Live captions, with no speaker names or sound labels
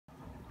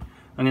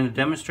I'm going to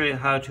demonstrate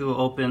how to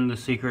open the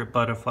secret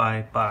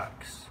butterfly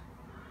box.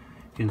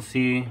 You can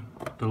see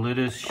the lid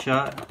is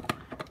shut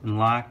and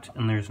locked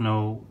and there's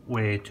no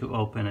way to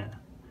open it.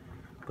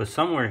 But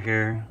somewhere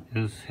here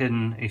is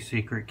hidden a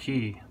secret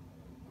key.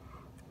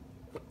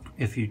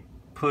 If you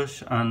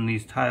push on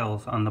these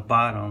tiles on the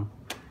bottom,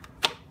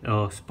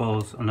 it'll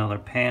expose another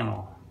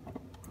panel.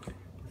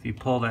 If you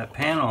pull that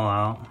panel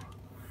out,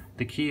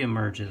 the key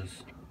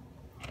emerges.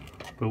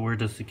 But where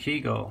does the key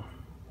go?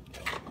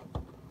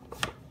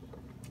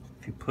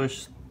 If you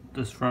push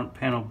this front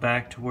panel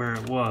back to where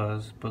it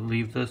was, but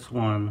leave this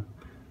one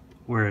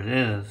where it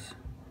is,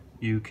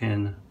 you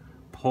can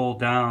pull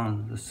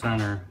down the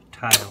center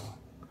tile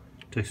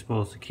to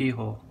expose the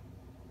keyhole.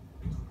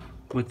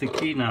 With the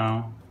key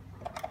now,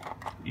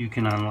 you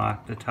can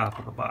unlock the top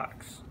of the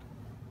box.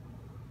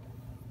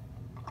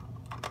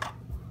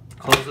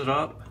 Close it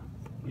up,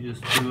 you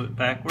just do it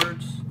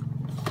backwards.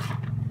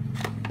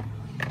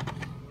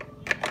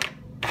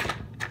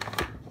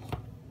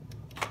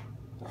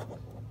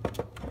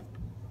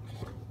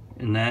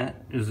 And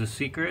that is the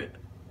secret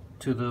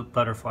to the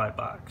butterfly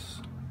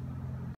box.